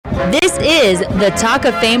This is the Talk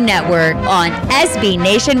of Fame Network on SB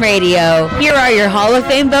Nation Radio. Here are your Hall of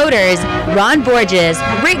Fame voters, Ron Borges,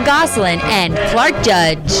 Rick Gosselin, and Clark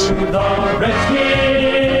Judge.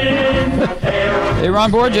 Hey,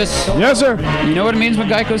 Ron Borges. Yes, sir. You know what it means when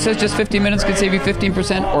Geico says just 15 minutes can save you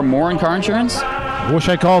 15% or more in car insurance? I wish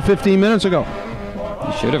I called 15 minutes ago.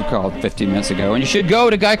 You should have called 15 minutes ago, and you should go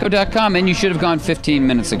to geico.com, and you should have gone 15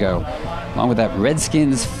 minutes ago, along with that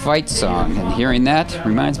Redskins fight song. And hearing that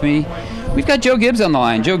reminds me, we've got Joe Gibbs on the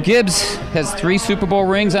line. Joe Gibbs has 3 Super Bowl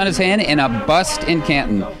rings on his hand and a bust in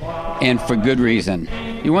Canton, and for good reason.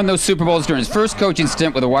 He won those Super Bowls during his first coaching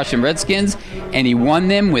stint with the Washington Redskins, and he won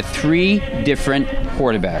them with 3 different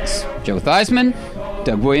quarterbacks: Joe Theismann,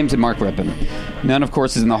 Doug Williams, and Mark Rypien. None, of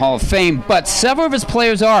course, is in the Hall of Fame, but several of his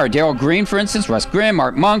players are. Darrell Green, for instance, Russ Grimm,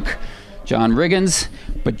 Art Monk, John Riggins.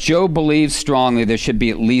 But Joe believes strongly there should be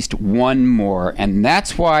at least one more, and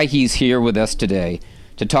that's why he's here with us today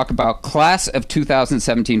to talk about Class of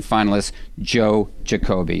 2017 finalist Joe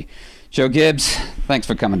Jacoby. Joe Gibbs, thanks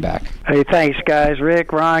for coming back. Hey, thanks, guys.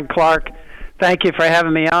 Rick, Ron, Clark, thank you for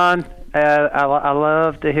having me on. I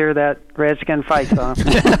love to hear that Redskin fight song.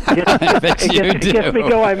 It gets me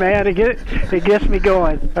going, man. It gets me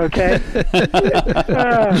going, okay?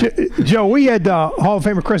 Joe, we had Hall of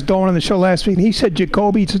Famer Chris Dolan on the show last week, and he said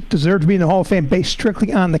Jacoby deserved to be in the Hall of Fame based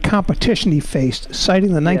strictly on the competition he faced, citing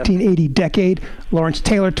the 1980 decade, Lawrence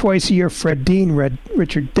Taylor twice a year, Fred Dean,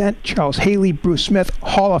 Richard Dent, Charles Haley, Bruce Smith,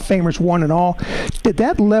 Hall of Famers one and all. Did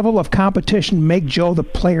that level of competition make Joe the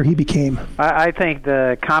player he became? I think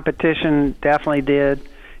the competition definitely did.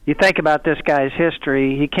 You think about this guy's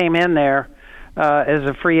history. He came in there as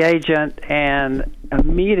a free agent, and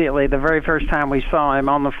immediately, the very first time we saw him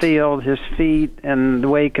on the field, his feet and the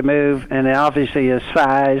way he could move, and obviously his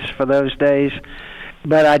size for those days.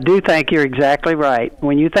 But I do think you're exactly right.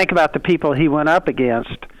 When you think about the people he went up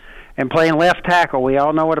against and playing left tackle, we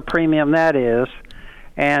all know what a premium that is.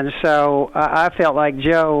 And so I felt like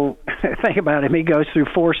Joe, think about him, he goes through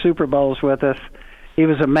 4 Super Bowls with us. He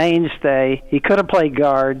was a mainstay. He could have played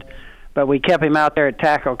guard, but we kept him out there at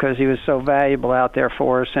tackle because he was so valuable out there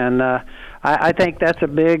for us. And I think that's a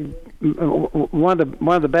big one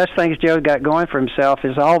of the best things Joe got going for himself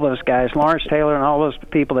is all those guys, Lawrence Taylor and all those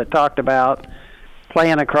people that talked about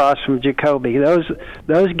playing across from Jacoby.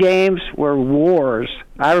 Those games were wars.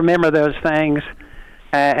 I remember those things,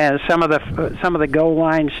 and some of the goal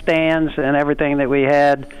line stands and everything that we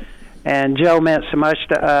had. And Joe meant so much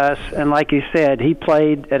to us, and like you said, he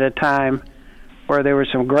played at a time where there were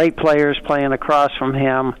some great players playing across from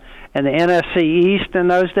him. And the NFC East in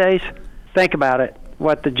those days, think about it.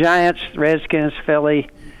 What the Giants, Redskins, Philly,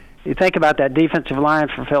 you think about that defensive line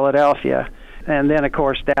for Philadelphia, and then, of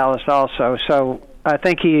course, Dallas also. So I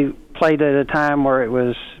think he played at a time where it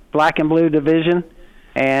was black and blue division,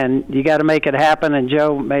 and you got to make it happen, and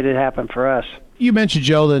Joe made it happen for us. You mentioned,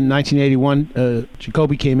 Joe, that in 1981,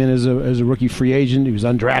 Jacoby came in as a rookie free agent. He was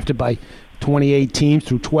undrafted by 28 teams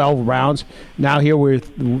through 12 rounds. Now here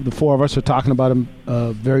the 4 of us are talking about him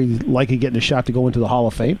very likely getting a shot to go into the Hall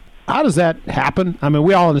of Fame. How does that happen? I mean,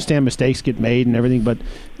 we all understand mistakes get made and everything, but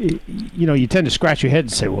you tend to scratch your head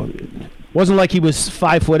and say, well, it wasn't like he was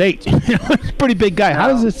 5'8". He's a pretty big guy. How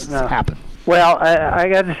does this happen? Well, I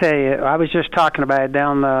got to say, I was just talking about it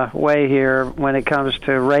down the way here when it comes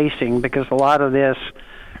to racing, because a lot of this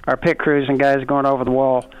are pit crews and guys going over the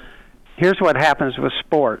wall. Here's what happens with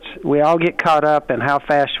sports. We all get caught up in how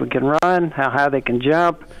fast we can run, how high they can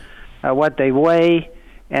jump, what they weigh,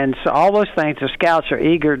 and so all those things the scouts are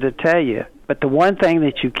eager to tell you. But the one thing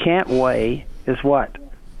that you can't weigh is what?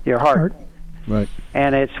 Your heart. Right.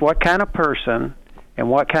 And it's what kind of person and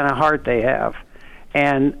what kind of heart they have.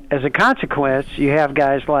 And as a consequence, you have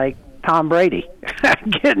guys like Tom Brady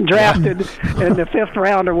getting drafted in the 5th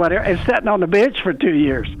round or whatever and sitting on the bench for 2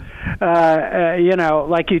 years.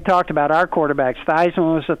 Like you talked about our quarterbacks.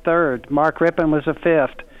 Theismann was a 3rd. Mark Rypien was a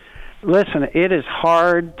 5th. Listen, it is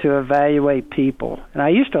hard to evaluate people. And I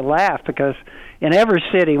used to laugh because in every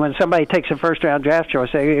city, when somebody takes a first-round draft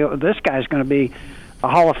choice, I say, this guy's going to be a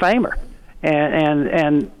Hall of Famer.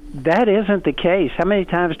 And that isn't the case. How many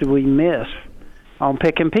times do we miss on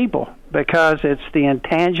picking people? Because it's the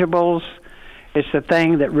intangibles, it's the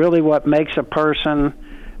thing that really what makes a person,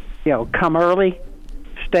 come early,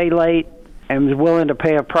 stay late, and is willing to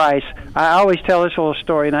pay a price. I always tell this little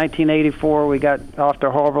story. In 1984, we got off to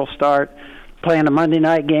a horrible start, playing a Monday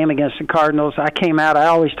night game against the Cardinals. I came out, I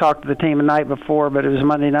always talked to the team the night before, but it was a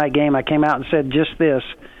Monday night game. I came out and said just this: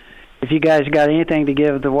 if you guys got anything to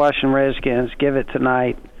give the Washington Redskins, give it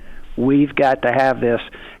tonight. We've got to have this.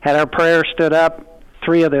 Had our prayer stood up,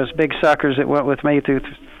 3 of those big suckers that went with me through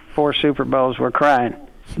 4 Super Bowls were crying.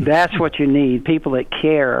 That's what you need, people that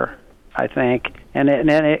care, I think. And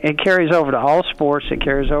it carries over to all sports. It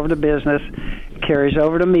carries over to business. It carries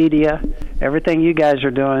over to media, everything you guys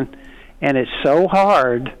are doing. And it's so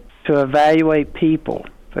hard to evaluate people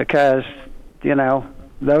because, you know,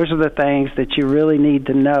 those are the things that you really need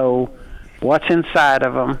to know what's inside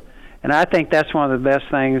of them. And I think that's one of the best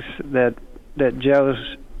things that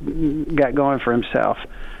Joe's got going for himself.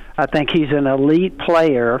 I think he's an elite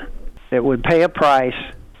player that would pay a price.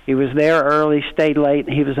 He was there early, stayed late,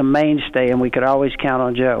 and he was a mainstay, and we could always count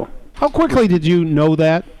on Joe. How quickly did you know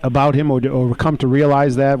that about him or come to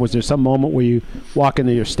realize that? Was there some moment where you walk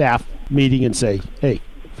into your staff meeting and say, hey,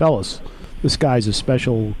 fellas, this guy's a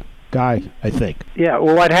special guy, I think? Yeah,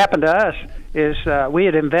 well, what happened to us is we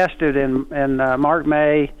had invested in Mark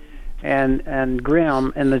May and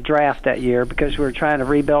Grimm in the draft that year because we were trying to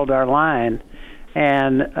rebuild our line.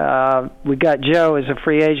 And we got Joe as a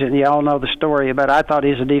free agent. You all know the story, but I thought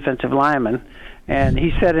he's a defensive lineman. And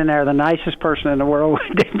he sat in there, the nicest person in the world,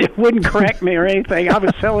 wouldn't correct me or anything. I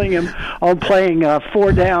was selling him on playing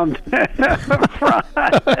 4 down front.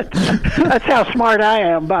 That's how smart I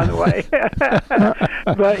am, by the way.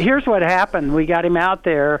 But here's what happened. We got him out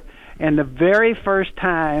there, and the very first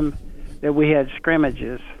time that we had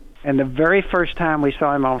scrimmages, and the very first time we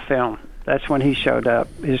saw him on film, that's when he showed up.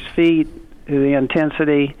 His feet, the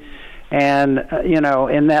intensity, and, you know,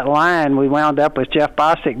 in that line, we wound up with Jeff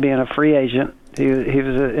Bostic being a free agent. He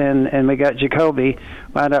was and we got Jacoby,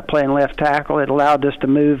 wound up playing left tackle. It allowed us to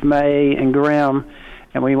move May and Grimm,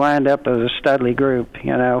 and we wound up as a Studley group,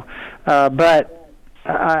 you know. But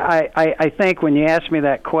I think when you asked me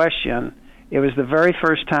that question, it was the very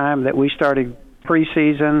first time that we started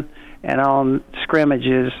preseason and on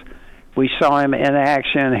scrimmages, we saw him in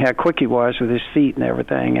action, how quick he was with his feet and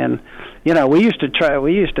everything. And, you know, we used to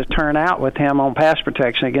turn out with him on pass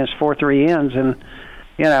protection against 4-3 ends, and,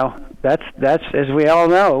 you know, that's as we all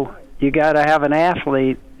know, you got to have an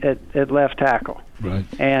athlete at left tackle. Right.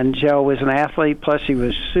 And Joe was an athlete, plus he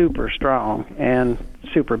was super strong and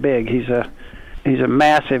super big. He's a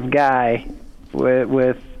massive guy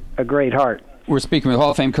with a great heart. We're speaking with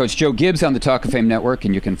Hall of Fame coach Joe Gibbs on the Talk of Fame Network,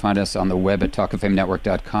 and you can find us on the web at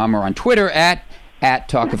talkoffamenetwork.com or on Twitter at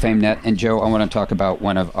Talk of Fame Net. And Joe, I want to talk about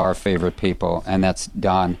one of our favorite people, and that's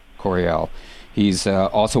Don Coryell. He's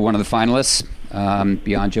also one of the finalists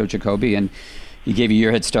beyond Joe Jacoby, and he gave you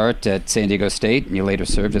your head start at San Diego State, and you later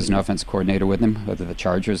served as an offensive coordinator with him, with the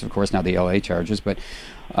Chargers, of course, now the LA Chargers. But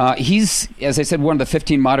he's, as I said, one of the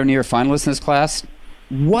 15 modern-year finalists in this class.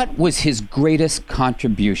 What was his greatest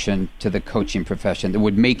contribution to the coaching profession that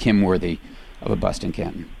would make him worthy of a bust in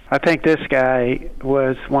Canton? I think this guy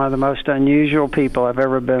was one of the most unusual people I've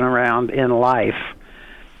ever been around in life.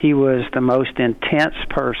 He was the most intense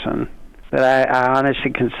person that I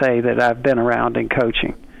honestly can say that I've been around in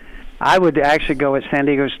coaching. I would actually go at San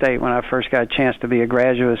Diego State when I first got a chance to be a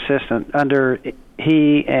graduate assistant under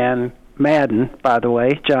he and Madden, by the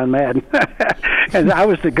way, John Madden. And I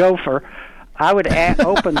was the gopher. I would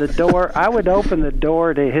open the door. I would open the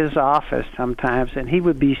door to his office sometimes, and he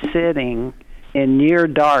would be sitting in near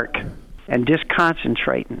dark and just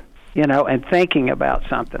concentrating, you know, and thinking about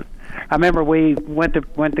something. I remember we went to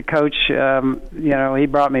coach. You know, he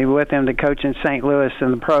brought me with him to coach in St. Louis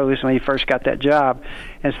in the pros when he first got that job,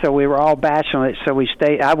 and so we were all bachelors. So we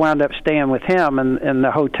stayed. I wound up staying with him in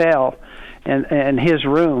the hotel, in his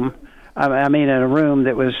room. I mean, in a room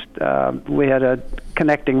that was we had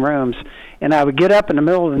connecting rooms. And I would get up in the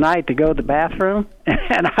middle of the night to go to the bathroom,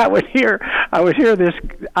 and I would hear this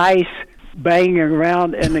ice banging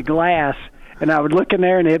around in the glass, and I would look in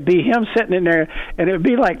there, and it'd be him sitting in there, and it would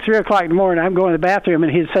be like 3 o'clock in the morning. I'm going to the bathroom,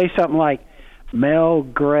 and he'd say something like, "Mel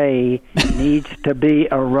Gray needs to be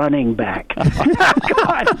a running back."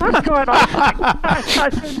 God, what's going on?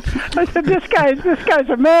 I said, this guy's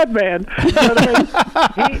a madman. And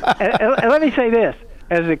let me say this: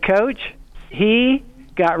 as a coach, he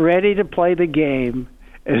got ready to play the game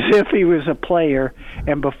as if he was a player,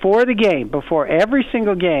 and before every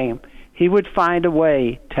single game, he would find a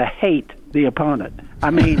way to hate the opponent.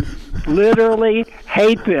 I mean, literally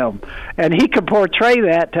hate them. And he could portray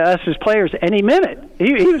that to us as players, and he meant it.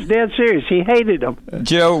 He was dead serious. He hated them.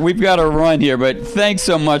 Joe, we've got to run here, but thanks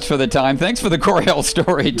so much for the time. Thanks for the Coryell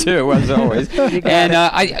story, too, as always. And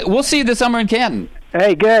we'll see you this summer in Canton.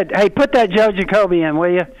 Hey, good. Hey, put that Joe Jacoby in,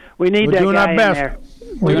 will you? We need that guy in there.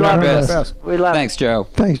 We're doing our best. We love Thanks, Joe.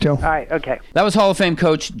 Thanks, Joe. All right, okay. That was Hall of Fame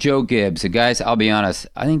coach Joe Gibbs. And guys, I'll be honest,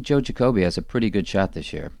 I think Joe Jacoby has a pretty good shot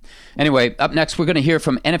this year. Anyway, up next, we're going to hear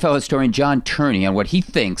from NFL historian John Turney on what he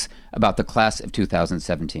thinks about the class of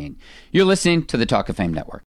 2017. You're listening to the Talk of Fame Network.